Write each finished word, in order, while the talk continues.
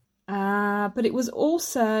But it was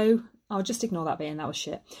also... I'll just ignore that bit, and that was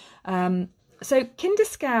shit. So Kinder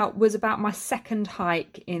Scout was about my second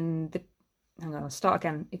hike in the... Hang on, I'll start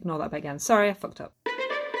again. Ignore that bit again. Sorry, I fucked up.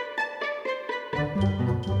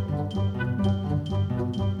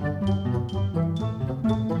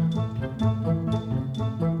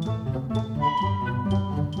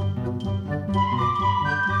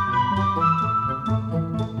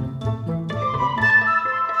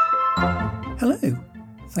 Hello,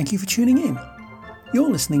 thank you for tuning in.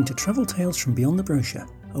 You're listening to Travel Tales from Beyond the Brochure,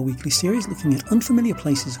 a weekly series looking at unfamiliar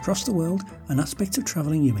places across the world and aspects of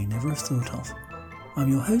travelling you may never have thought of. I'm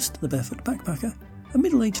your host, the Barefoot Backpacker, a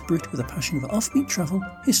middle-aged Brit with a passion for offbeat travel,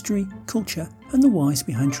 history, culture and the whys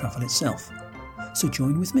behind travel itself. So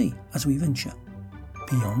join with me as we venture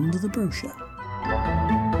beyond the brochure.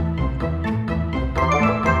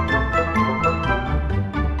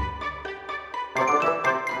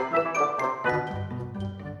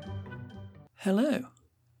 Hello.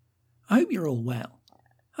 I hope you're all well.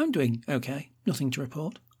 I'm doing okay, nothing to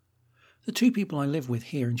report. The two people I live with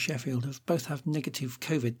here in Sheffield have both had negative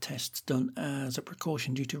COVID tests done as a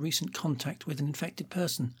precaution due to recent contact with an infected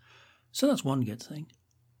person, so that's one good thing.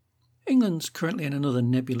 England's currently in another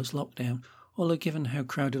nebulous lockdown, although given how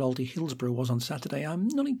crowded Aldi Hillsborough was on Saturday, I'm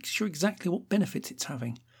not sure exactly what benefits it's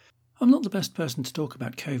having. I'm not the best person to talk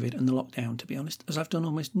about COVID and the lockdown, to be honest, as I've done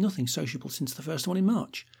almost nothing sociable since the first one in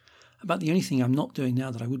March. About the only thing I'm not doing now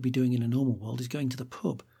that I would be doing in a normal world is going to the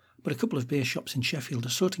pub, but a couple of beer shops in Sheffield are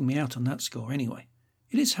sorting me out on that score anyway.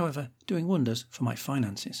 It is, however, doing wonders for my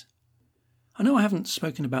finances. I know I haven't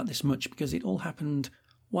spoken about this much because it all happened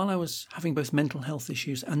while I was having both mental health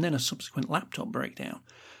issues and then a subsequent laptop breakdown,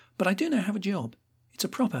 but I do now have a job. It's a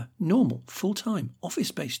proper, normal, full-time,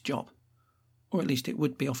 office-based job. Or at least it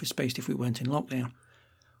would be office-based if we weren't in lockdown.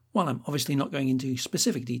 While I'm obviously not going into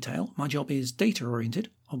specific detail, my job is data-oriented,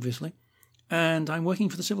 obviously, and I'm working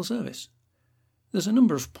for the civil service. There's a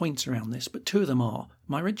number of points around this, but two of them are,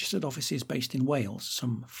 my registered office is based in Wales,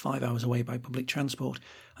 some 5 hours away by public transport,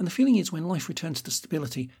 and the feeling is when life returns to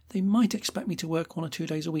stability, they might expect me to work 1 or 2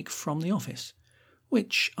 days a week from the office,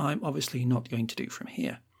 which I'm obviously not going to do from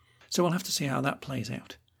here. So I'll have to see how that plays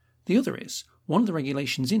out. The other is, one of the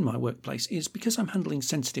regulations in my workplace is because I'm handling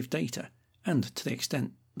sensitive data, and to the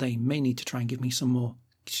extent they may need to try and give me some more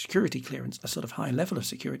security clearance, a sort of high level of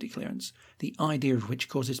security clearance, the idea of which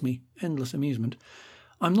causes me endless amusement,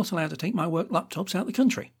 I'm not allowed to take my work laptops out the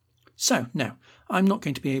country. So, no, I'm not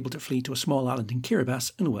going to be able to flee to a small island in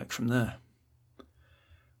Kiribati and work from there.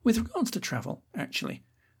 With regards to travel, actually,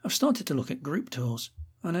 I've started to look at group tours.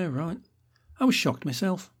 I know, right? I was shocked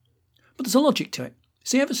myself. But there's a logic to it.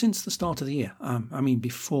 See, ever since the start of the year,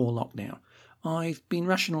 before lockdown, I've been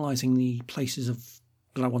rationalising the places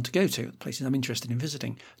that I want to go to, the places I'm interested in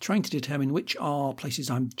visiting, trying to determine which are places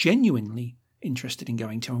I'm genuinely interested in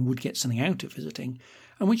going to and would get something out of visiting,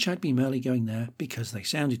 and which I'd be merely going there because they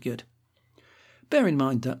sounded good. Bear in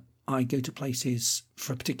mind that I go to places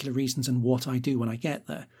for particular reasons and what I do when I get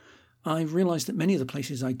there. I've realised that many of the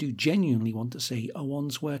places I do genuinely want to see are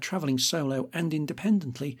ones where travelling solo and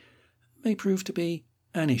independently may prove to be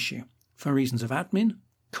an issue, for reasons of admin,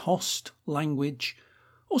 cost, language,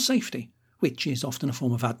 or safety, which is often a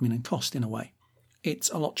form of admin and cost in a way. It's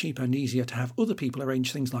a lot cheaper and easier to have other people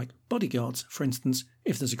arrange things like bodyguards, for instance,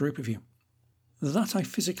 if there's a group of you. That I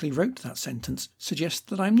physically wrote that sentence suggests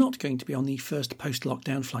that I'm not going to be on the first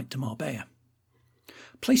post-lockdown flight to Marbella.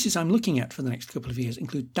 Places I'm looking at for the next couple of years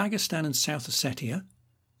include Dagestan and South Ossetia,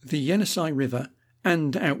 the Yenisei River,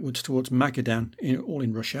 and outwards towards Magadan, all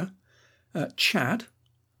in Russia, Chad,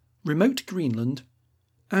 remote Greenland,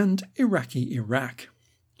 and Iraqi Iraq.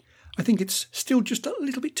 I think it's still just a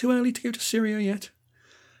little bit too early to go to Syria yet.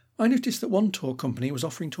 I noticed that one tour company was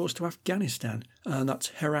offering tours to Afghanistan, and that's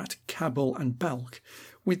Herat, Kabul and Balkh,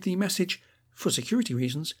 with the message, for security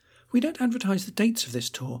reasons, we don't advertise the dates of this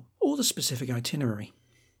tour or the specific itinerary.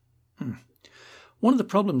 One of the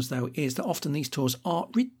problems, though, is that often these tours are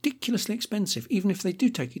ridiculously expensive, even if they do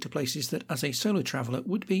take you to places that, as a solo traveller,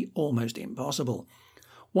 would be almost impossible.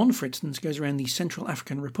 One, for instance, goes around the Central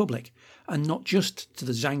African Republic, and not just to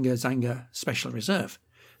the Zanga Special Reserve,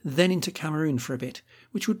 then into Cameroon for a bit,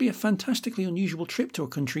 which would be a fantastically unusual trip to a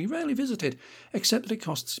country rarely visited, except that it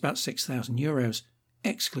costs about €6,000,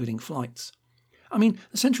 excluding flights. I mean,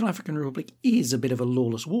 the Central African Republic is a bit of a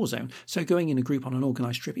lawless war zone, so going in a group on an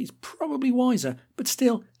organised trip is probably wiser, but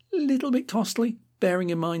still a little bit costly, bearing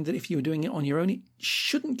in mind that if you were doing it on your own, it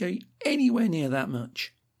shouldn't go anywhere near that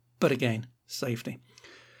much. But again, safety.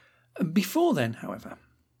 Before then, however,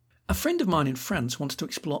 a friend of mine in France wants to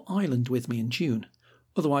explore Ireland with me in June.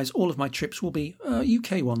 Otherwise, all of my trips will be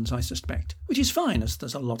UK ones, I suspect, which is fine as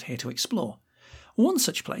there's a lot here to explore. One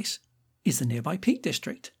such place is the nearby Peak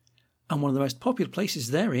District, and one of the most popular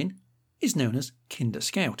places therein is known as Kinder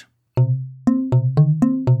Scout.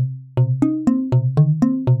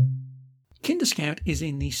 Kinder Scout is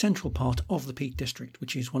in the central part of the Peak District,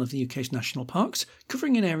 which is one of the UK's national parks,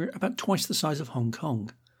 covering an area about twice the size of Hong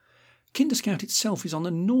Kong. Kinder Scout itself is on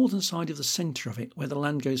the northern side of the centre of it, where the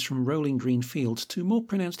land goes from rolling green fields to more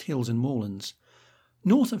pronounced hills and moorlands.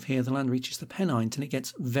 North of here, the land reaches the Pennines and it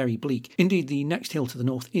gets very bleak. Indeed, the next hill to the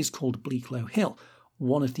north is called Bleaklow Hill,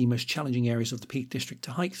 one of the most challenging areas of the Peak District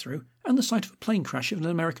to hike through, and the site of a plane crash of an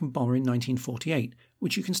American bomber in 1948,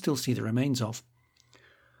 which you can still see the remains of.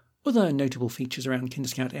 Other notable features around Kinder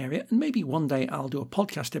Scout area, and maybe one day I'll do a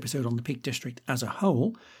podcast episode on the Peak District as a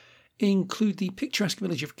whole, include the picturesque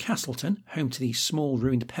village of Castleton, home to the small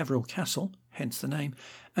ruined Peveril Castle, hence the name,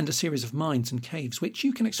 and a series of mines and caves which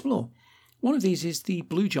you can explore. One of these is the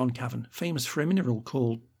Blue John Cavern, famous for a mineral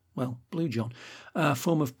called, Blue John, a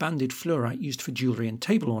form of banded fluorite used for jewellery and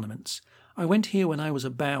table ornaments. I went here when I was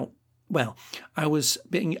I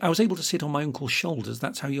was able to sit on my uncle's shoulders,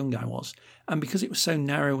 that's how young I was, and because it was so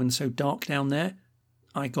narrow and so dark down there,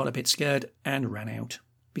 I got a bit scared and ran out,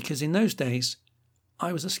 because in those days,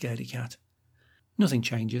 I was a scaredy cat. Nothing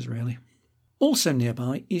changes, really. Also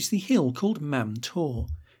nearby is the hill called Mam Tor.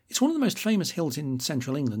 It's one of the most famous hills in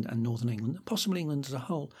central England and northern England, possibly England as a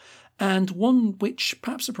whole, and one which,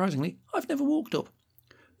 perhaps surprisingly, I've never walked up.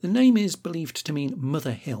 The name is believed to mean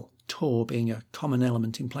Mother Hill, Tor being a common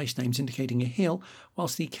element in place names indicating a hill,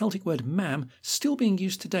 whilst the Celtic word mam still being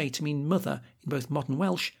used today to mean mother in both modern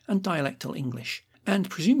Welsh and dialectal English, and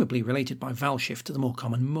presumably related by vowel shift to the more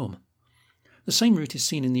common mum. The same root is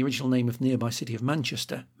seen in the original name of the nearby city of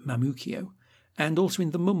Manchester, Mamucio, and also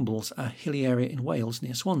in the Mumbles, a hilly area in Wales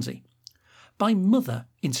near Swansea. By mother,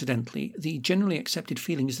 incidentally, the generally accepted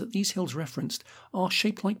feeling is that these hills referenced are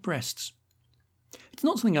shaped like breasts. It's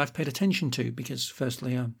not something I've paid attention to because,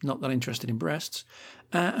 firstly, I'm not that interested in breasts,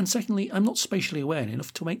 and secondly, I'm not spatially aware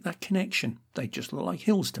enough to make that connection. They just look like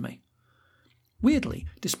hills to me. Weirdly,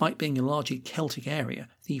 despite being a largely Celtic area,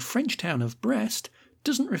 the French town of Brest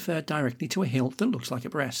doesn't refer directly to a hill that looks like a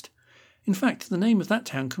breast. In fact, the name of that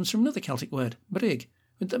town comes from another Celtic word, brig,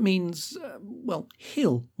 that means,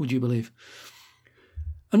 hill, would you believe?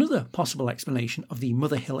 Another possible explanation of the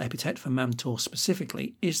Mother Hill epithet for Mam Tor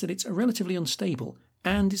specifically is that it's relatively unstable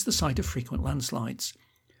and is the site of frequent landslides.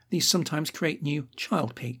 These sometimes create new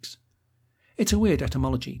child peaks. It's a weird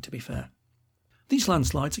etymology, to be fair. These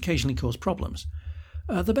landslides occasionally cause problems.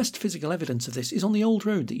 The best physical evidence of this is on the old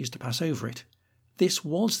road that used to pass over it. This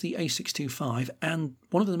was the A625 and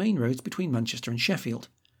one of the main roads between Manchester and Sheffield.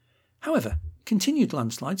 However, continued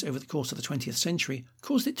landslides over the course of the 20th century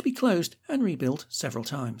caused it to be closed and rebuilt several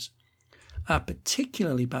times. A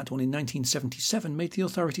particularly bad one in 1977 made the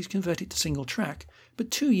authorities convert it to single track,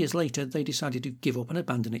 but 2 years later they decided to give up and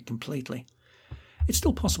abandon it completely. It's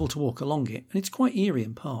still possible to walk along it, and it's quite eerie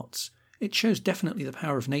in parts. It shows definitely the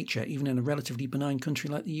power of nature, even in a relatively benign country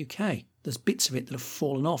like the UK. There's bits of it that have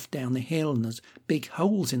fallen off down the hill, and there's big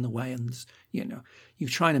holes in the way, and you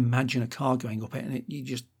try and imagine a car going up it, and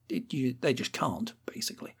they just can't,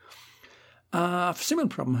 basically. A similar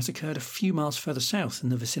problem has occurred a few miles further south in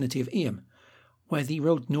the vicinity of Eyam, where the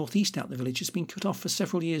road northeast out the village has been cut off for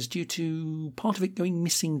several years due to part of it going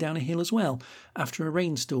missing down a hill as well after a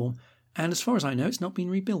rainstorm, and as far as I know, it's not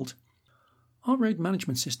been rebuilt. Our road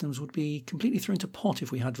management systems would be completely thrown to pot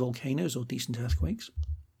if we had volcanoes or decent earthquakes.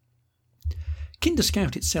 Kinder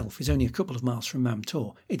Scout itself is only a couple of miles from Mam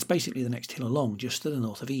Tor. It's basically the next hill along, just to the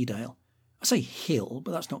north of Edale. I say hill,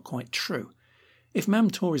 but that's not quite true. If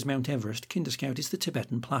Mam Tor is Mount Everest, Kinder Scout is the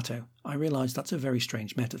Tibetan Plateau. I realise that's a very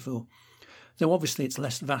strange metaphor, though obviously it's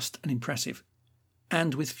less vast and impressive,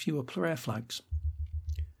 and with fewer prayer flags.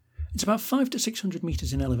 It's about 500 to 600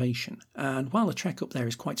 metres in elevation, and while the trek up there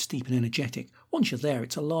is quite steep and energetic, once you're there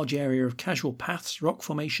it's a large area of casual paths, rock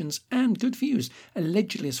formations and good views,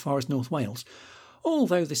 allegedly as far as North Wales,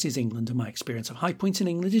 although this is England and my experience of high points in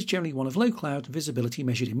England is generally one of low cloud visibility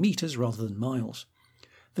measured in metres rather than miles.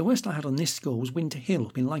 The worst I had on this score was Winter Hill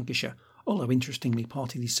up in Lancashire, although interestingly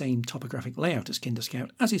part of the same topographic layout as Kinder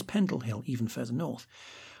Scout, as is Pendle Hill even further north,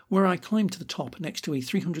 where I climbed to the top next to a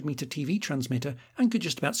 300-metre TV transmitter and could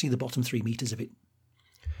just about see the bottom 3 metres of it.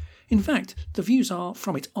 In fact, the views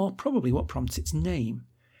from it are probably what prompts its name.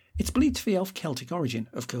 It's believed to be of Celtic origin,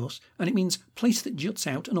 of course, and it means place that juts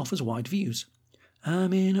out and offers wide views.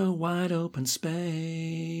 I'm in a wide open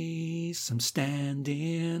space, I'm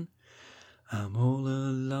standing, I'm all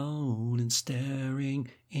alone and staring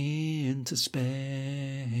into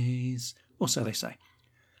space, or so they say.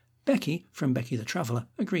 Becky, from Becky the Traveller,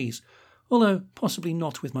 agrees, although possibly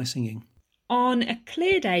not with my singing. On a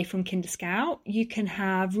clear day from Kinder Scout, you can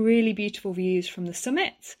have really beautiful views from the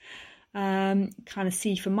summit, kind of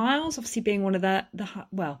see for miles, obviously being one of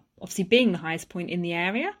obviously being the highest point in the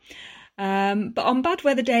area. But on bad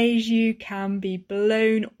weather days, you can be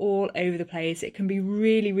blown all over the place. It can be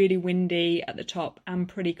really, really windy at the top and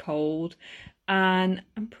pretty cold. And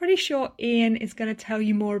I'm pretty sure Ian is going to tell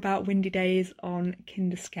you more about windy days on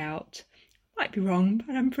Kinder Scout. Might be wrong,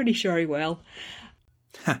 but I'm pretty sure he will.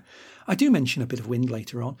 I do mention a bit of wind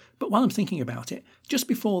later on, but while I'm thinking about it, just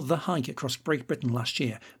before the hike across Great Britain last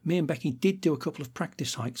year, me and Becky did do a couple of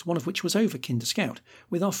practice hikes, one of which was over Kinder Scout,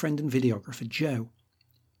 with our friend and videographer Joe.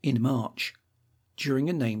 In March, during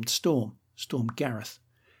a named storm, Storm Gareth,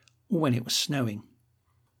 when it was snowing.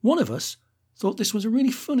 One of us thought this was a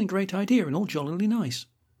really fun and great idea and all jollily nice.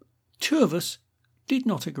 Two of us did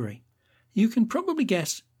not agree. You can probably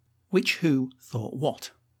guess which who thought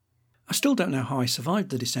what. I still don't know how I survived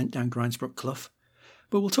the descent down Grindsbrook Clough,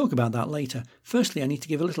 but we'll talk about that later. Firstly, I need to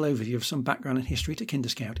give a little overview of some background and history to Kinder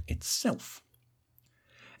Scout itself.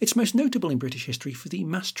 It's most notable in British history for the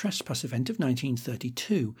mass trespass event of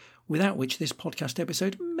 1932, without which this podcast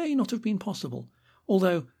episode may not have been possible,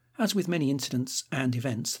 although, as with many incidents and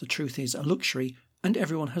events, the truth is a luxury and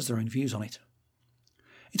everyone has their own views on it.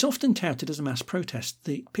 It's often touted as a mass protest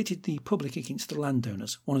that pitted the public against the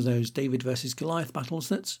landowners, one of those David versus Goliath battles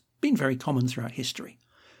that's been very common throughout history.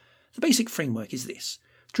 The basic framework is this.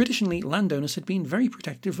 Traditionally, landowners had been very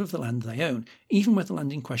protective of the land they own, even where the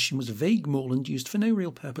land in question was vague moorland used for no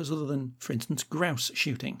real purpose other than, for instance, grouse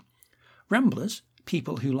shooting. Ramblers,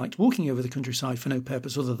 people who liked walking over the countryside for no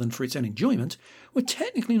purpose other than for its own enjoyment, were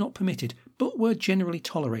technically not permitted, but were generally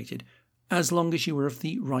tolerated, as long as you were of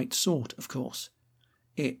the right sort, of course.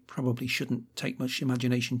 It probably shouldn't take much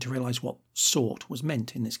imagination to realise what sort was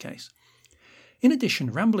meant in this case. In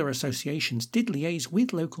addition, Rambler associations did liaise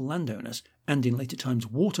with local landowners, and in later times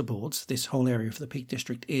water boards, this whole area of the Peak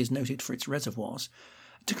District is noted for its reservoirs,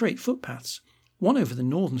 to create footpaths. One over the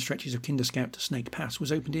northern stretches of Kinder Scout to Snake Pass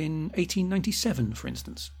was opened in 1897, for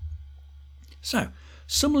instance. So,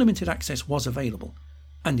 some limited access was available,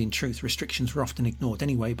 and in truth restrictions were often ignored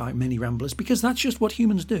anyway by many ramblers because that's just what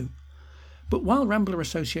humans do. But while Rambler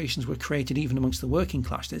associations were created even amongst the working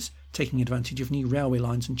classes, taking advantage of new railway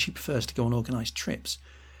lines and cheap fares to go on organised trips,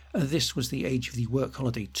 this was the age of the work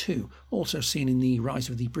holiday too, also seen in the rise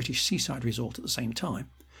of the British seaside resort at the same time.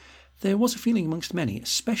 There was a feeling amongst many,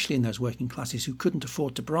 especially in those working classes who couldn't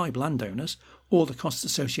afford to bribe landowners, or the costs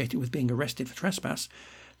associated with being arrested for trespass,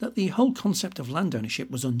 that the whole concept of land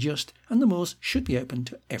ownership was unjust and the moors should be open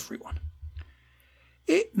to everyone.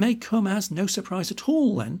 It may come as no surprise at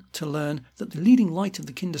all, then, to learn that the leading light of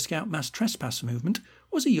the Kinder Scout mass trespass movement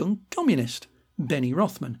was a young communist, Benny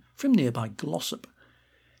Rothman, from nearby Glossop.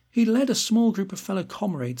 He led a small group of fellow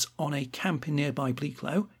comrades on a camp in nearby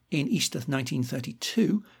Bleaklow in Easter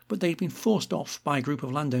 1932, but they'd been forced off by a group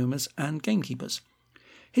of landowners and gamekeepers.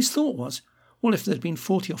 His thought was, well, if there'd been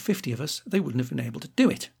 40 or 50 of us, they wouldn't have been able to do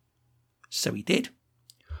it. So he did.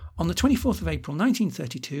 On the 24th of April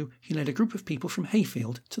 1932, he led a group of people from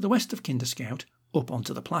Hayfield to the west of Kinder Scout up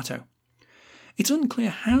onto the plateau. It's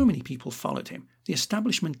unclear how many people followed him. The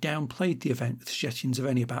establishment downplayed the event with suggestions of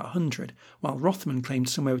only about 100, while Rothman claimed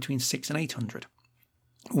somewhere between 600 and 800.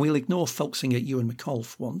 We'll ignore folksinger Ewan McCall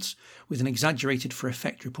for once, with an exaggerated for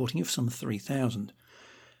effect reporting of some 3,000.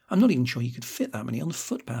 I'm not even sure you could fit that many on the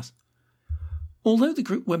footpath. Although the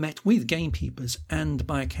group were met with gamekeepers and,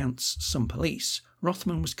 by accounts, some police,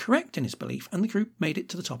 Rothman was correct in his belief and the group made it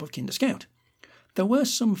to the top of Kinder Scout. There were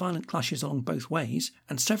some violent clashes along both ways,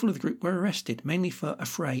 and several of the group were arrested, mainly for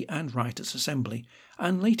affray and riotous assembly,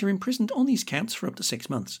 and later imprisoned on these counts for up to 6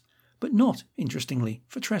 months, but not, interestingly,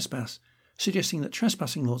 for trespass, suggesting that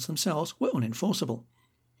trespassing laws themselves were unenforceable.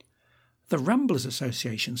 The Ramblers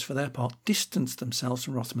associations, for their part, distanced themselves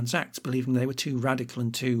from Rothman's acts, believing they were too radical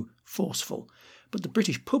and too forceful, but the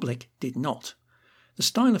British public did not. The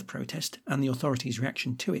style of protest and the authorities'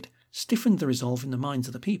 reaction to it stiffened the resolve in the minds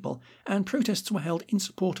of the people, and protests were held in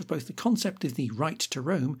support of both the concept of the right to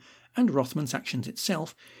roam and Rothman's actions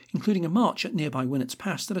itself, including a march at nearby Winnett's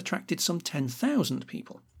Pass that attracted some 10,000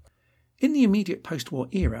 people. In the immediate post-war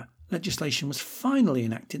era, legislation was finally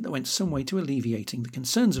enacted that went some way to alleviating the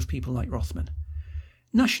concerns of people like Rothman.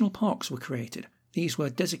 National parks were created. These were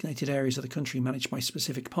designated areas of the country managed by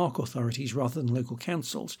specific park authorities rather than local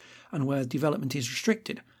councils, and where development is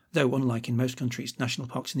restricted, though unlike in most countries, national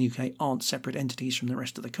parks in the UK aren't separate entities from the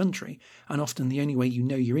rest of the country, and often the only way you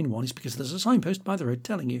know you're in one is because there's a signpost by the road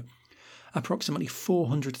telling you. Approximately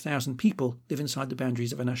 400,000 people live inside the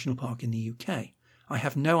boundaries of a national park in the UK. I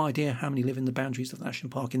have no idea how many live in the boundaries of the national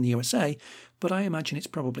park in the USA, but I imagine it's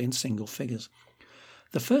probably in single figures.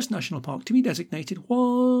 The first national park to be designated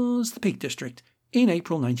was the Peak District in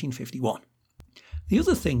April 1951. The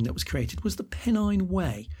other thing that was created was the Pennine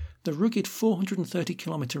Way, the rugged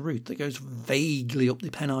 430-kilometre route that goes vaguely up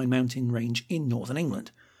the Pennine mountain range in northern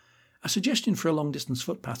England. A suggestion for a long-distance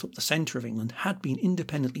footpath up the centre of England had been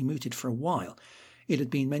independently mooted for a while. It had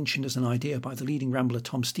been mentioned as an idea by the leading rambler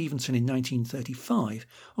Tom Stevenson in 1935,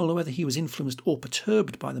 although whether he was influenced or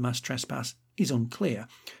perturbed by the mass trespass is unclear,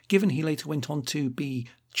 given he later went on to be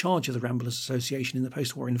charge of the Ramblers Association in the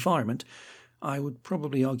post-war environment. I would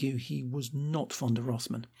probably argue he was not fond of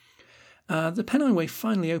Rothman. The Pennine Way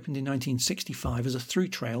finally opened in 1965 as a through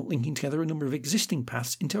trail linking together a number of existing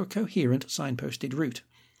paths into a coherent signposted route.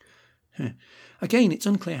 Again, it's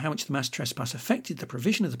unclear how much the mass trespass affected the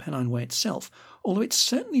provision of the Pennine Way itself, although it's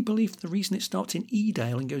certainly believed the reason it starts in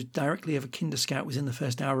Edale and goes directly over Kinder Scout within the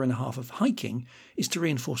first hour and a half of hiking is to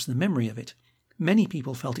reinforce the memory of it. Many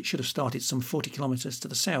people felt it should have started some 40 kilometres to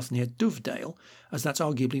the south near Dovedale, as that's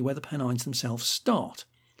arguably where the Pennines themselves start.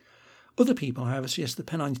 Other people, however, suggest the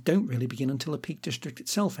Pennines don't really begin until the Peak District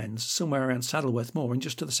itself ends, somewhere around Saddleworth Moor and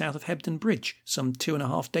just to the south of Hebden Bridge, some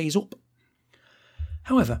 2.5 days up.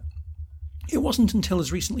 However, it wasn't until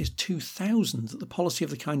as recently as 2000 that the policy of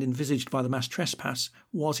the kind envisaged by the mass trespass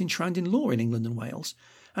was enshrined in law in England and Wales,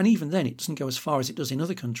 and even then it doesn't go as far as it does in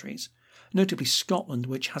other countries, notably Scotland,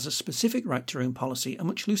 which has a specific right to own policy and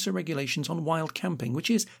much looser regulations on wild camping, which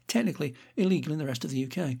is technically illegal in the rest of the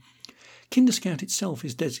UK. Kinder Scout itself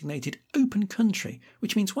is designated open country,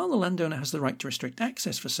 which means while the landowner has the right to restrict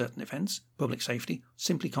access for certain events, public safety,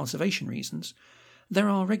 simply conservation reasons, there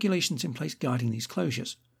are regulations in place guiding these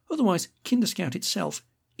closures. Otherwise, Kinder Scout itself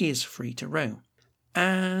is free to roam.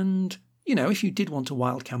 And, if you did want to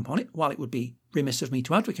wild camp on it, while it would be remiss of me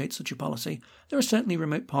to advocate such a policy, there are certainly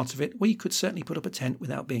remote parts of it where you could certainly put up a tent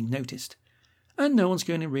without being noticed. And no one's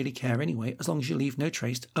going to really care anyway, as long as you leave no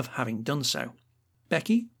trace of having done so.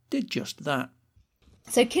 Becky did just that.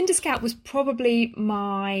 So Kinder Scout was probably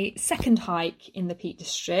my second hike in the Peak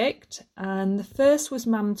District, and the first was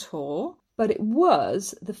Mam Tor, but it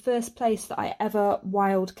was the first place that I ever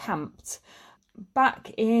wild camped.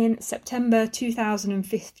 Back in September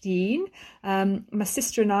 2015, my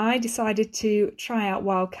sister and I decided to try out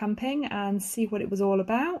wild camping and see what it was all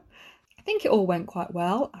about. I think it all went quite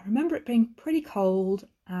well. I remember it being pretty cold,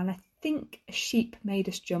 and I think a sheep made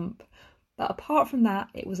us jump. But apart from that,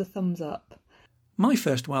 it was a thumbs up. My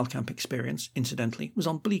first wild camp experience, incidentally, was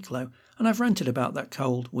on Bleaklow, and I've ranted about that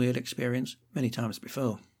cold, weird experience many times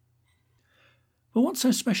before. But what's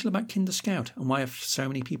so special about Kinder Scout, and why have so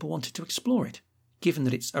many people wanted to explore it, given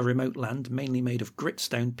that it's a remote land mainly made of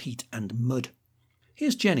gritstone, peat and mud?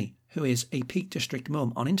 Here's Jenny, who is a Peak District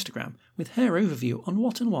mum on Instagram, with her overview on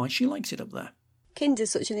what and why she likes it up there. Kinder's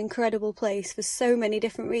such an incredible place for so many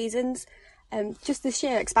different reasons. Just the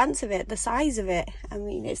sheer expanse of it, the size of it. I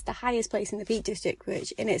mean, it's the highest place in the Peak District,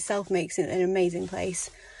 which in itself makes it an amazing place.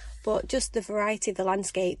 But just the variety of the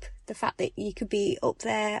landscape, the fact that you could be up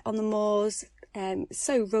there on the moors,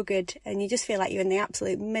 so rugged, and you just feel like you're in the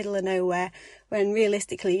absolute middle of nowhere, when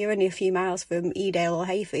realistically you're only a few miles from Edale or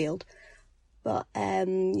Hayfield. But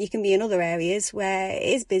you can be in other areas where it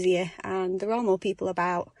is busier and there are more people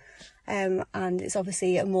about, and it's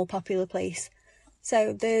obviously a more popular place.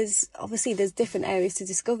 So there's different areas to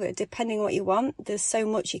discover depending on what you want. There's so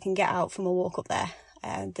much you can get out from a walk up there.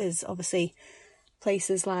 There's obviously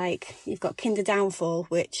places like you've got Kinder Downfall,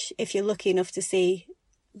 which if you're lucky enough to see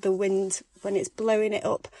the wind when it's blowing it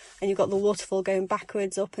up, and you've got the waterfall going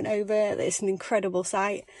backwards up and over, it's an incredible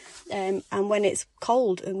sight. And when it's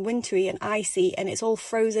cold and wintry and icy and it's all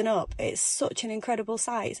frozen up, it's such an incredible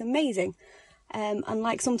sight. It's amazing, and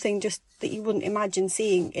like something just that you wouldn't imagine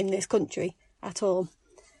seeing in this country at all.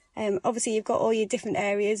 Obviously you've got all your different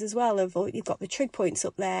areas as well. You've got the trig points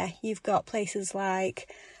up there, you've got places like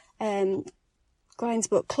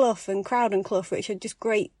Glynsbuck Clough and Crowden Clough, which are just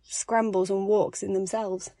great scrambles and walks in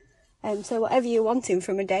themselves. So whatever you're wanting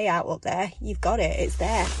from a day out up there, you've got it, it's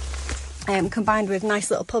there. Combined with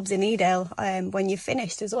nice little pubs in Edale when you've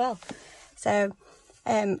finished as well. So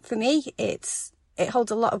for me, it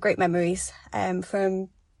holds a lot of great memories from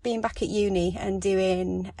being back at uni and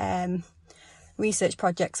doing research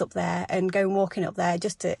projects up there and going walking up there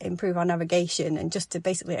just to improve our navigation and just to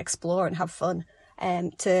basically explore and have fun,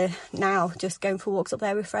 to now just going for walks up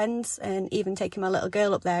there with friends and even taking my little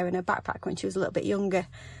girl up there in a backpack when she was a little bit younger.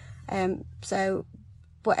 So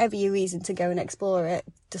whatever your reason to go and explore it,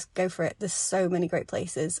 just go for it. There's so many great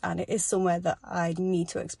places, and it is somewhere that I need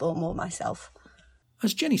to explore more myself.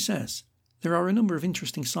 As Jenny says, There are a number of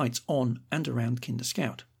interesting sites on and around Kinder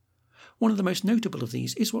Scout. One of the most notable of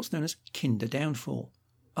these is what's known as Kinder Downfall,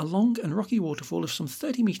 a long and rocky waterfall of some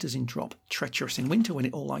 30 metres in drop, treacherous in winter when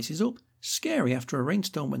it all ices up, scary after a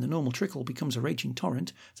rainstorm when the normal trickle becomes a raging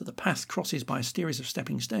torrent that the path crosses by a series of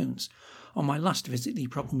stepping stones. On my last visit, the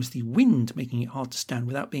problem was the wind making it hard to stand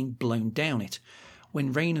without being blown down it.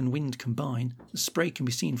 When rain and wind combine, the spray can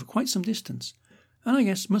be seen for quite some distance, and I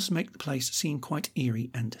guess must make the place seem quite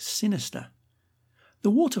eerie and sinister.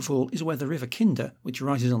 The waterfall is where the River Kinder, which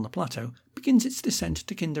rises on the plateau, begins its descent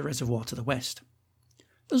to Kinder Reservoir to the west.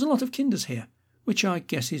 There's a lot of Kinders here, which I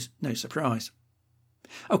guess is no surprise.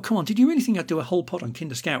 Oh, come on, did you really think I'd do a whole pod on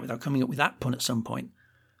Kinder Scout without coming up with that pun at some point?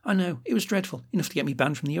 I know, it was dreadful, enough to get me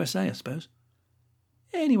banned from the USA, I suppose.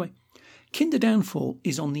 Anyway, Kinder Downfall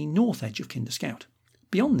is on the north edge of Kinder Scout.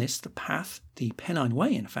 Beyond this, the path, the Pennine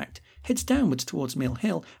Way in fact, heads downwards towards Mill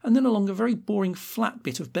Hill and then along a very boring flat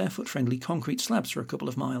bit of barefoot-friendly concrete slabs for a couple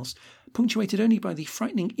of miles, punctuated only by the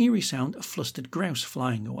frightening eerie sound of flustered grouse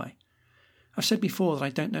flying away. I've said before that I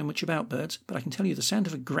don't know much about birds, but I can tell you the sound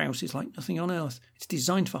of a grouse is like nothing on earth. It's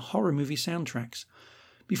designed for horror movie soundtracks.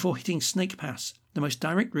 Before hitting Snake Pass, the most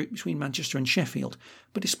direct route between Manchester and Sheffield,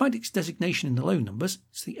 but despite its designation in the low numbers,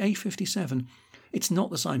 it's the A57, it's not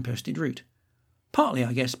the signposted route. Partly,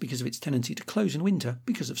 I guess, because of its tendency to close in winter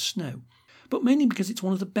because of snow, but mainly because it's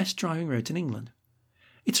one of the best driving roads in England.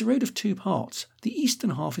 It's a road of two parts. The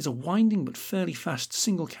eastern half is a winding but fairly fast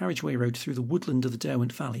single carriageway road through the woodland of the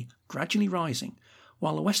Derwent Valley, gradually rising,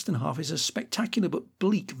 while the western half is a spectacular but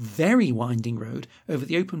bleak, very winding road over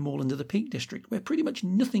the open moorland of the Peak District, where pretty much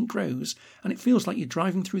nothing grows and it feels like you're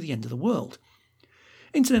driving through the end of the world.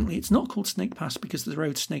 Incidentally, it's not called Snake Pass because the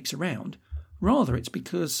road snakes around. Rather, it's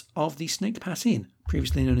because of the Snake Pass Inn,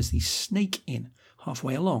 previously known as the Snake Inn,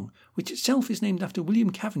 halfway along, which itself is named after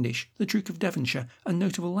William Cavendish, the Duke of Devonshire and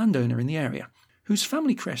notable landowner in the area, whose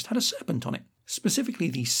family crest had a serpent on it,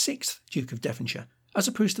 specifically the 6th Duke of Devonshire, as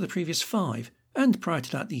opposed to the previous 5, and prior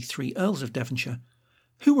to that the 3 Earls of Devonshire,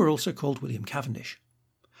 who were also called William Cavendish.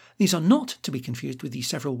 These are not to be confused with the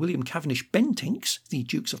several William Cavendish Bentinks, the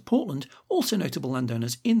Dukes of Portland, also notable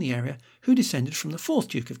landowners in the area, who descended from the 4th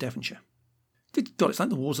Duke of Devonshire. Good God, it's like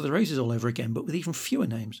the Wars of the Roses all over again, but with even fewer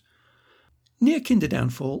names. Near Kinder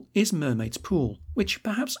Downfall is Mermaid's Pool, which,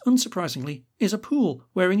 perhaps unsurprisingly, is a pool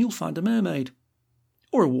wherein you'll find a mermaid.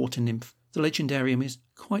 Or a water nymph. The legendarium is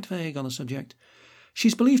quite vague on the subject.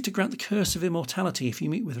 She's believed to grant the curse of immortality if you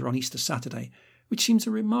meet with her on Easter Saturday, which seems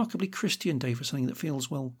a remarkably Christian day for something that feels,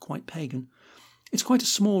 well, quite pagan. It's quite a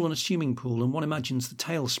small, unassuming pool, and one imagines the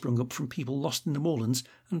tale sprung up from people lost in the moorlands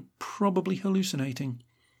and probably hallucinating.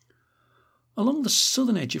 Along the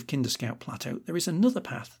southern edge of Kinder Scout Plateau, there is another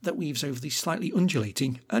path that weaves over the slightly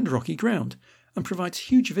undulating and rocky ground and provides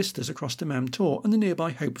huge vistas across to Mam Tor and the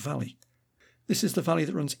nearby Hope Valley. This is the valley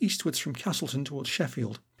that runs eastwards from Castleton towards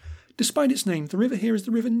Sheffield. Despite its name, the river here is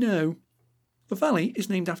the River No. The valley is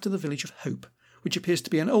named after the village of Hope, which appears to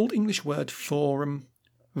be an Old English word for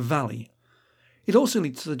valley. It also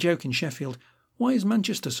leads to the joke in Sheffield, why is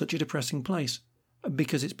Manchester such a depressing place?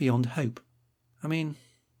 Because it's beyond hope. I mean,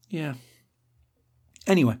 yeah.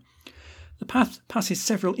 Anyway, the path passes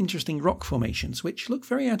several interesting rock formations which look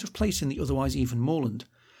very out of place in the otherwise even moorland.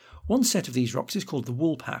 One set of these rocks is called the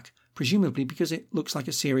Wool Pack, presumably because it looks like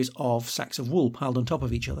a series of sacks of wool piled on top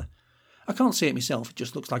of each other. I can't see it myself, it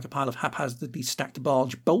just looks like a pile of haphazardly stacked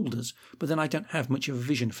barge boulders, but then I don't have much of a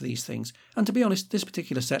vision for these things, and to be honest, this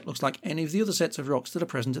particular set looks like any of the other sets of rocks that are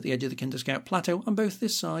present at the edge of the Kinder Scout Plateau on both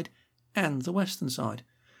this side and the western side.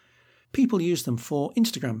 People use them for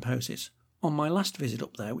Instagram poses. On my last visit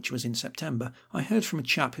up there, which was in September, I heard from a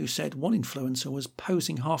chap who said one influencer was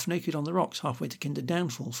posing half naked on the rocks halfway to Kinder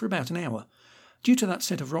Downfall for about an hour. Due to that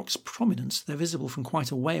set of rocks' prominence, they're visible from quite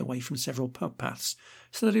a way away from several pub paths,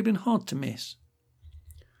 so that they've been hard to miss.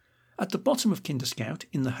 At the bottom of Kinder Scout,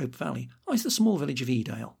 in the Hope Valley, lies the small village of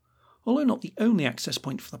Edale. Although not the only access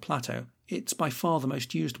point for the plateau, it's by far the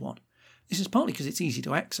most used one. This is partly because it's easy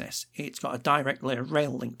to access. It's got a direct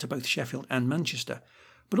rail link to both Sheffield and Manchester,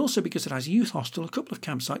 but also because it has a youth hostel, a couple of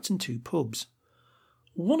campsites and 2 pubs.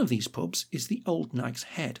 One of these pubs is the Old Nag's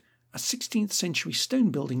Head, a 16th century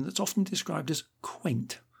stone building that's often described as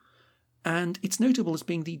quaint, and it's notable as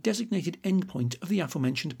being the designated endpoint of the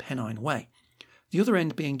aforementioned Pennine Way, the other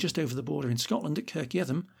end being just over the border in Scotland at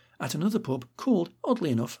Kirkyeatham, at another pub called,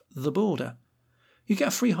 oddly enough, The Border. You get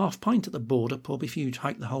a free half pint at the Border pub if you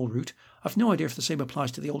hike the whole route. I've no idea if the same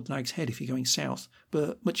applies to the Old Nag's Head if you're going south,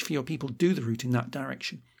 but much fewer people do the route in that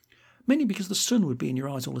direction, mainly because the sun would be in your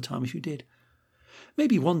eyes all the time if you did.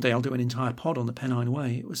 Maybe one day I'll do an entire pod on the Pennine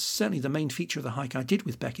Way. It was certainly the main feature of the hike I did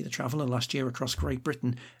with Becky the Traveller last year across Great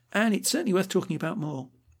Britain, and it's certainly worth talking about more.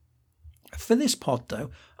 For this pod,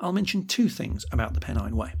 though, I'll mention two things about the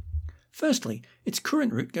Pennine Way. Firstly, its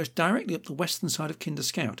current route goes directly up the western side of Kinder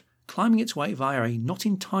Scout, climbing its way via a not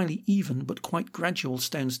entirely even but quite gradual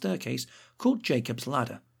stone staircase called Jacob's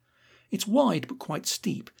Ladder. It's wide but quite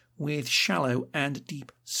steep, with shallow and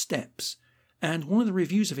deep steps, and one of the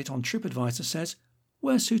reviews of it on TripAdvisor says,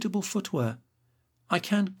 "Wear suitable footwear." I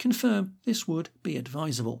can confirm this would be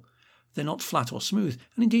advisable. They're not flat or smooth,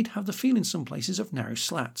 and indeed have the feel in some places of narrow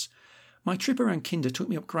slats. My trip around Kinder took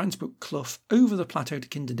me up Grindsbrook Clough, over the plateau to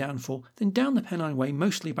Kinder Downfall, then down the Pennine Way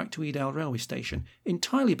mostly back to Edale railway station,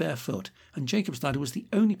 entirely barefoot, and Jacob's Ladder was the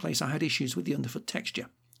only place I had issues with the underfoot texture.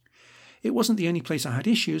 It wasn't the only place I had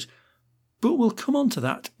issues, but we'll come on to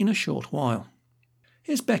that in a short while.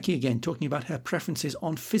 Here's Becky again talking about her preferences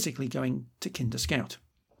on physically going to Kinder Scout.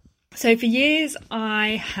 So for years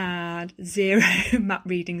I had zero map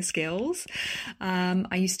reading skills.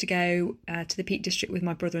 I used to go to the Peak District with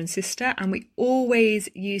my brother and sister, and we always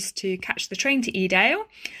used to catch the train to Edale,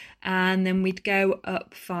 and then we'd go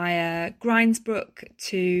up via Grindsbrook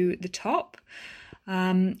to the top,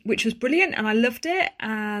 which was brilliant, and I loved it.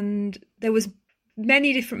 And there was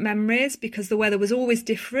many different memories because the weather was always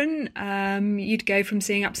different. You'd go from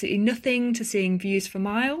seeing absolutely nothing to seeing views for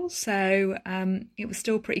miles, so it was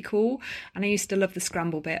still pretty cool, and I used to love the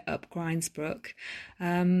scramble bit up Grindsbrook.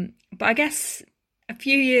 But I guess a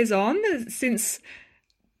few years on, since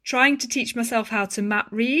trying to teach myself how to map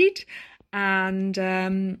read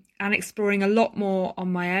and exploring a lot more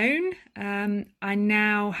on my own, I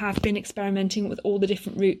now have been experimenting with all the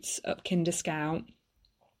different routes up Kinder Scout.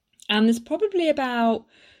 And there's probably about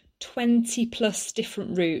 20 plus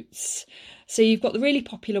different routes. So you've got the really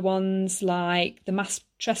popular ones like the mass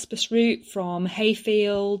trespass route from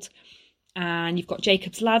Hayfield, and you've got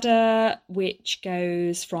Jacob's Ladder, which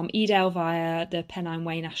goes from Edale via the Pennine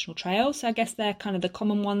Way National Trail. So I guess they're kind of the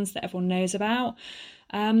common ones that everyone knows about.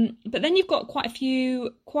 But then you've got quite a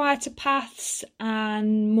few quieter paths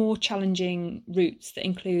and more challenging routes that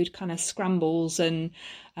include kind of scrambles and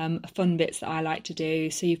fun bits that I like to do.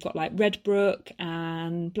 So you've got like Redbrook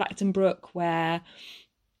and Blackton Brook, where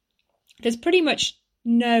there's pretty much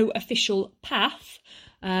no official path,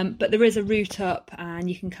 but there is a route up and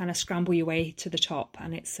you can kind of scramble your way to the top,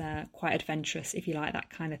 and it's quite adventurous if you like that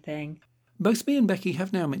kind of thing. Both me and Becky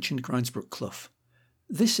have now mentioned Grindsbrook Clough.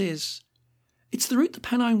 It's the route the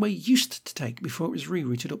Pennine Way used to take before it was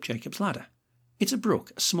rerouted up Jacob's Ladder. It's a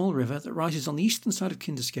brook, a small river that rises on the eastern side of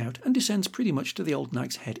Kinder Scout and descends pretty much to the Old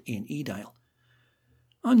Nag's Head in Edale.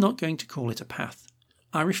 I'm not going to call it a path.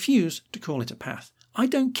 I refuse to call it a path. I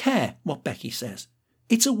don't care what Becky says.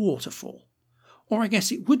 It's a waterfall. Or I guess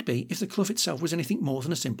it would be if the Clough itself was anything more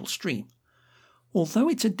than a simple stream. Although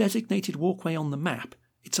it's a designated walkway on the map,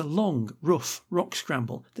 it's a long, rough rock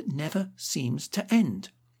scramble that never seems to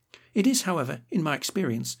end. It is, however, in my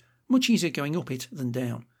experience, much easier going up it than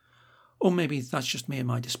down. Or maybe that's just me and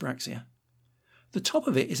my dyspraxia. The top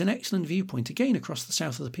of it is an excellent viewpoint again across the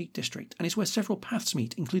south of the Peak District, and is where several paths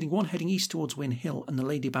meet, including one heading east towards Wyn Hill and the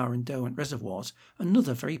Lady Bower and Derwent reservoirs,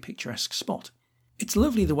 another very picturesque spot. It's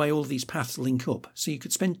lovely the way all of these paths link up, so you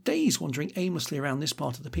could spend days wandering aimlessly around this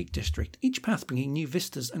part of the Peak District, each path bringing new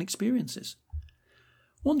vistas and experiences.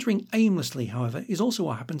 Wandering aimlessly, however, is also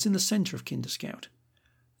what happens in the centre of Kinder Scout.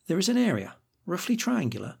 There is an area, roughly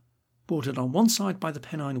triangular, bordered on one side by the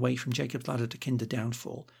Pennine Way from Jacob's Ladder to Kinder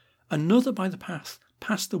Downfall, another by the path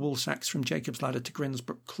past the Woolsacks from Jacob's Ladder to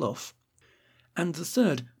Grindsbrook Clough, and the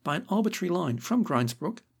third by an arbitrary line from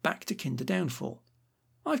Grindsbrook back to Kinder Downfall.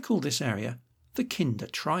 I've called this area the Kinder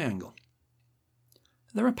Triangle.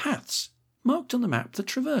 There are paths marked on the map that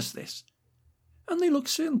traverse this, and they look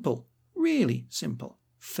simple, really simple,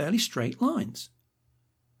 fairly straight lines.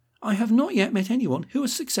 I have not yet met anyone who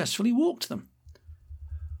has successfully walked them.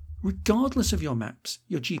 Regardless of your maps,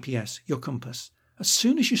 your GPS, your compass, as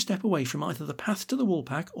soon as you step away from either the path to the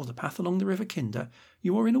Woolpack or the path along the River Kinder,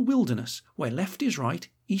 you are in a wilderness where left is right,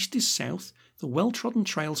 east is south, the well-trodden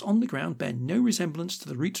trails on the ground bear no resemblance to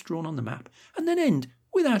the routes drawn on the map, and then end,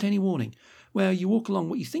 without any warning, where you walk along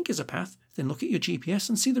what you think is a path, then look at your GPS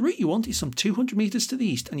and see the route you want is some 200 metres to the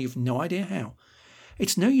east and you've no idea how.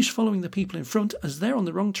 It's no use following the people in front as they're on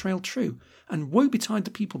the wrong trail true, and woe betide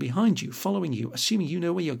the people behind you following you assuming you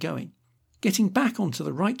know where you're going. Getting back onto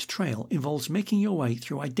the right trail involves making your way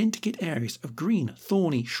through identikit areas of green,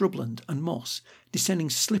 thorny shrubland and moss, descending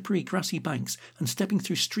slippery grassy banks and stepping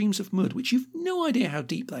through streams of mud which you've no idea how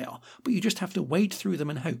deep they are, but you just have to wade through them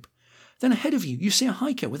and hope. Then ahead of you, you see a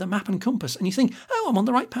hiker with a map and compass, and you think, oh, I'm on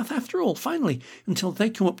the right path after all, finally, until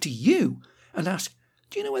they come up to you and ask,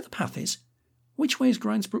 do you know where the path is? Which way is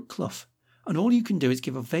Grindsbrook Clough? And all you can do is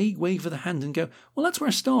give a vague wave of the hand and go, well, that's where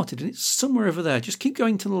I started, and it's somewhere over there. Just keep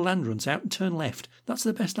going till the land runs out and turn left. That's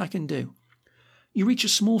the best I can do. You reach a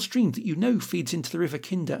small stream that you know feeds into the River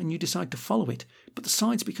Kinder, and you decide to follow it, but the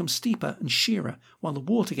sides become steeper and sheerer, while the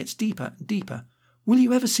water gets deeper and deeper. Will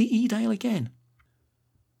you ever see Edale again?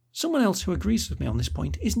 Someone else who agrees with me on this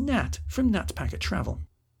point is Nat from Nat Packer Travel.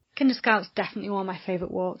 Kinder Scout's definitely one of my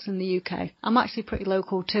favourite walks in the UK. I'm actually pretty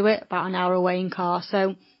local to it, about an hour away in car,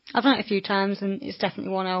 so I've done it a few times and it's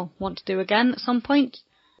definitely one I'll want to do again at some point.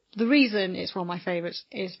 The reason it's one of my favourites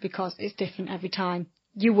is because it's different every time.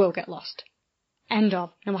 You will get lost. End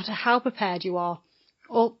of. No matter how prepared you are.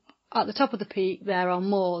 Up at the top of the peak there are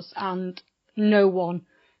moors and no one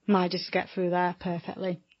manages to get through there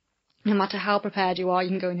perfectly. No matter how prepared you are, you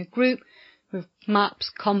can go in a group with maps,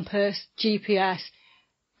 compass, GPS,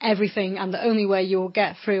 everything, and the only way you'll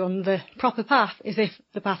get through on the proper path is if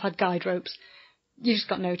the path had guide ropes. You just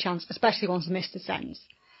got no chance, especially once the mist descends.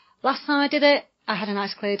 Last time I did it, I had a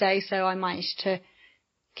nice clear day, so I managed to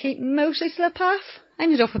keep mostly to the path. I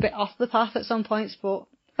ended up a bit off the path at some points, but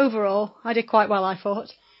overall, I did quite well, I thought.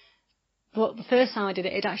 But the first time I did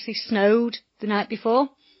it, it actually snowed the night before,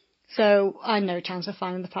 so I had no chance of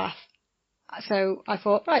finding the path. So I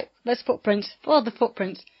thought, right, let's footprint. Followed the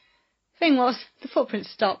footprints. Thing was, the footprints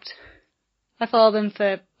stopped. I followed them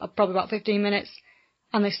for probably about 15 minutes,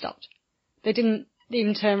 and they stopped. They didn't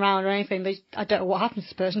even turn around or anything. I don't know what happened to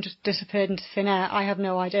this person, just disappeared into thin air. I have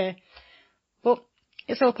no idea. But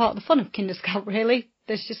it's all part of the fun of Kinder Scout, really.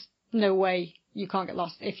 There's just no way you can't get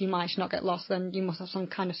lost. If you manage to not get lost, then you must have some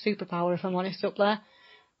kind of superpower, if I'm honest, up there.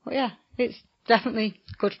 But yeah, it's definitely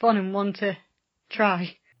good fun and one to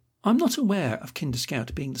try. I'm not aware of Kinder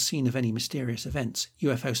Scout being the scene of any mysterious events,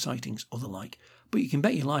 UFO sightings or the like, but you can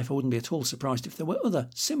bet your life I wouldn't be at all surprised if there were other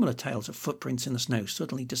similar tales of footprints in the snow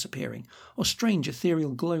suddenly disappearing, or strange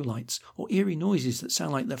ethereal glow lights, or eerie noises that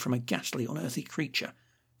sound like they're from a ghastly, unearthly creature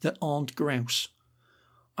that aren't grouse.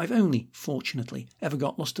 I've only, fortunately, ever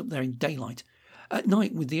got lost up there in daylight. At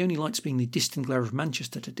night, with the only lights being the distant glare of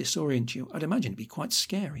Manchester to disorient you, I'd imagine it'd be quite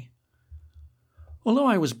scary. Although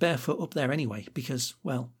I was barefoot up there anyway, because,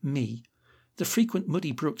 well, me, the frequent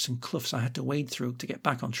muddy brooks and cloughs I had to wade through to get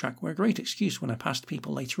back on track were a great excuse when I passed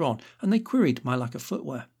people later on, and they queried my lack of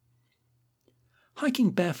footwear.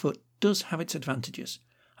 Hiking barefoot does have its advantages.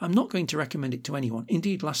 I'm not going to recommend it to anyone.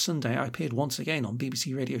 Indeed, last Sunday I appeared once again on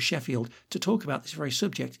BBC Radio Sheffield to talk about this very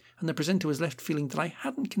subject, and the presenter was left feeling that I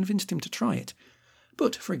hadn't convinced him to try it.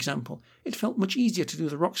 But, for example, it felt much easier to do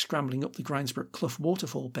the rock scrambling up the Grindsbrook Clough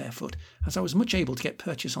waterfall barefoot, as I was much able to get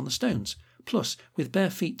purchase on the stones. Plus, with bare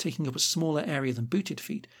feet taking up a smaller area than booted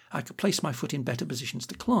feet, I could place my foot in better positions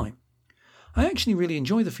to climb. I actually really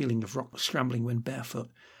enjoy the feeling of rock scrambling when barefoot.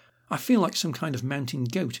 I feel like some kind of mountain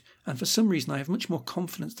goat, and for some reason I have much more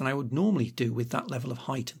confidence than I would normally do with that level of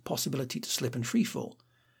height and possibility to slip and freefall.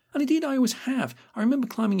 And indeed I always have. I remember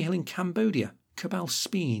climbing a hill in Cambodia, Cabal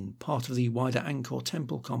Speen, part of the wider Angkor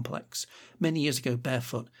Temple complex, many years ago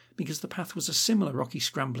barefoot, because the path was a similar rocky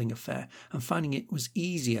scrambling affair, and finding it was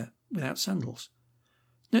easier without sandals.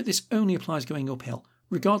 Note this only applies going uphill.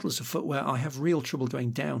 Regardless of footwear, I have real trouble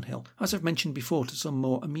going downhill, as I've mentioned before, to some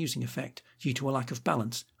more amusing effect, due to a lack of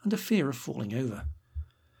balance and a fear of falling over.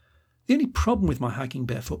 The only problem with my hiking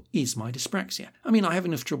barefoot is my dyspraxia. I mean, I have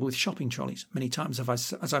enough trouble with shopping trolleys. Many times,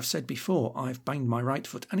 as I've said before, I've banged my right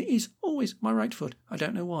foot, and it is always my right foot, I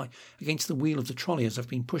don't know why, against the wheel of the trolley as I've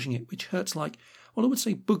been pushing it, which hurts like, well, I would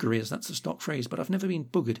say buggery, as that's a stock phrase, but I've never been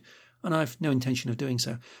buggered, and I've no intention of doing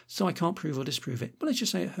so I can't prove or disprove it, but let's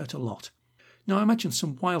just say it hurt a lot. Now, I imagine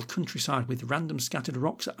some wild countryside with random scattered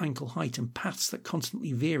rocks at ankle height and paths that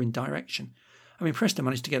constantly veer in direction. I'm impressed I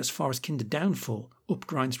managed to get as far as Kinder Downfall, up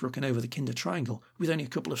Grindsbrook and over the Kinder Triangle, with only a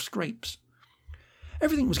couple of scrapes.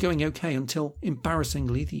 Everything was going okay until,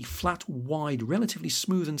 embarrassingly, the flat, wide, relatively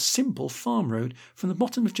smooth and simple farm road from the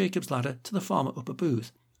bottom of Jacob's Ladder to the farm at Upper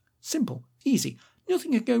Booth. Simple, easy,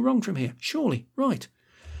 nothing could go wrong from here, surely, right.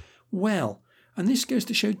 Well, and this goes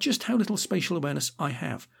to show just how little spatial awareness I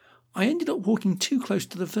have. I ended up walking too close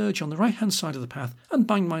to the verge on the right-hand side of the path and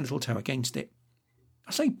banged my little toe against it.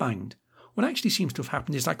 I say banged. What actually seems to have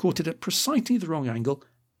happened is I caught it at precisely the wrong angle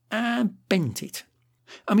and bent it.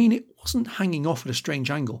 I mean, it wasn't hanging off at a strange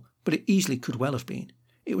angle, but it easily could well have been.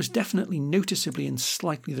 It was definitely noticeably in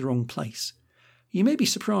slightly the wrong place. You may be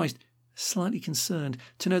surprised, slightly concerned,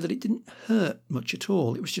 to know that it didn't hurt much at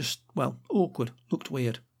all. It was just, well, awkward, looked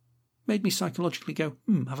weird. Made me psychologically go,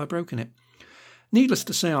 have I broken it? Needless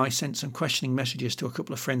to say, I sent some questioning messages to a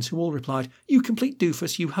couple of friends who all replied, "You complete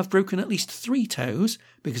doofus, you have broken at least 3 toes,"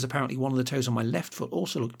 because apparently one of the toes on my left foot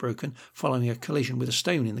also looked broken following a collision with a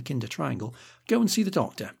stone in the Kinder Triangle. Go and see the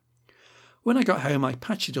doctor. When I got home, I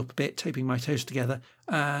patched it up a bit, taping my toes together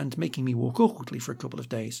and making me walk awkwardly for a couple of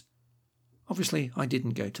days. Obviously, I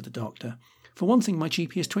didn't go to the doctor. For one thing, my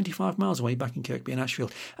GP is 25 miles away back in Kirkby and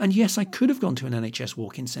Ashfield, and yes, I could have gone to an NHS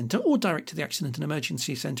walk-in centre or direct to the Accident and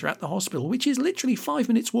Emergency Centre at the hospital, which is literally 5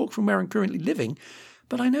 minutes walk from where I'm currently living,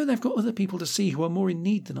 but I know they've got other people to see who are more in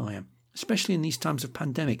need than I am, especially in these times of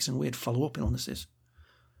pandemics and weird follow-up illnesses.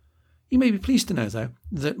 You may be pleased to know, though,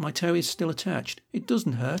 that my toe is still attached. It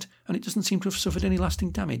doesn't hurt, and it doesn't seem to have suffered any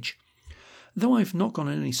lasting damage. Though I've not gone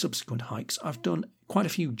on any subsequent hikes, I've done quite a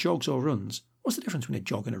few jogs or runs. What's the difference between a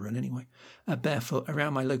jog and a run anyway? Barefoot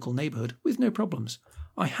around my local neighbourhood with no problems.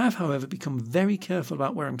 I have, however, become very careful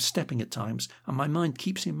about where I'm stepping at times, and my mind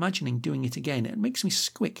keeps imagining doing it again. It makes me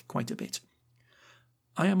squick quite a bit.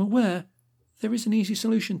 I am aware there is an easy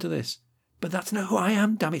solution to this, but that's not who I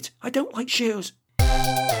am, damn it. I don't like shoes.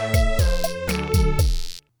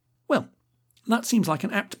 Well, that seems like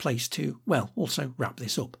an apt place to, also wrap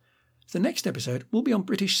this up. The next episode will be on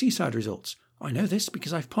British seaside resorts. I know this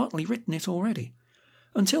because I've partly written it already.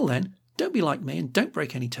 Until then, don't be like me and don't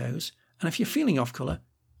break any toes, and if you're feeling off colour,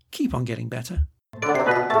 keep on getting better.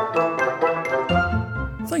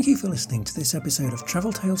 Thank you for listening to this episode of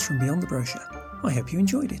Travel Tales from Beyond the Brochure. I hope you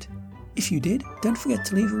enjoyed it. If you did, don't forget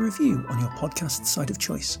to leave a review on your podcast site of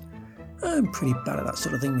choice. I'm pretty bad at that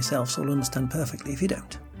sort of thing myself, so I'll understand perfectly if you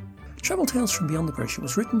don't. Travel Tales from Beyond the Brochure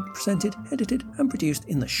was written, presented, edited and produced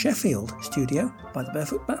in the Sheffield studio by the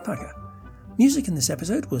Barefoot Backpacker. Music in this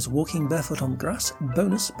episode was Walking Barefoot on Grass,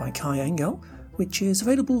 Bonus by Kai Engel, which is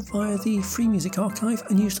available via the Free Music Archive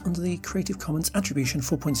and used under the Creative Commons Attribution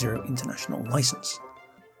 4.0 International License.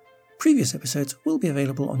 Previous episodes will be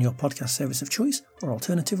available on your podcast service of choice, or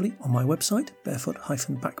alternatively on my website,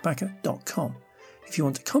 barefoot-backpacker.com. If you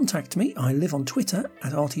want to contact me, I live on Twitter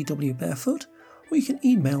at rtwbarefoot, or you can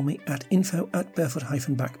email me at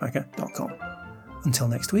info@barefoot-backpacker.com. Until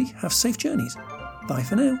next week, have safe journeys. Bye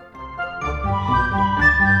for now.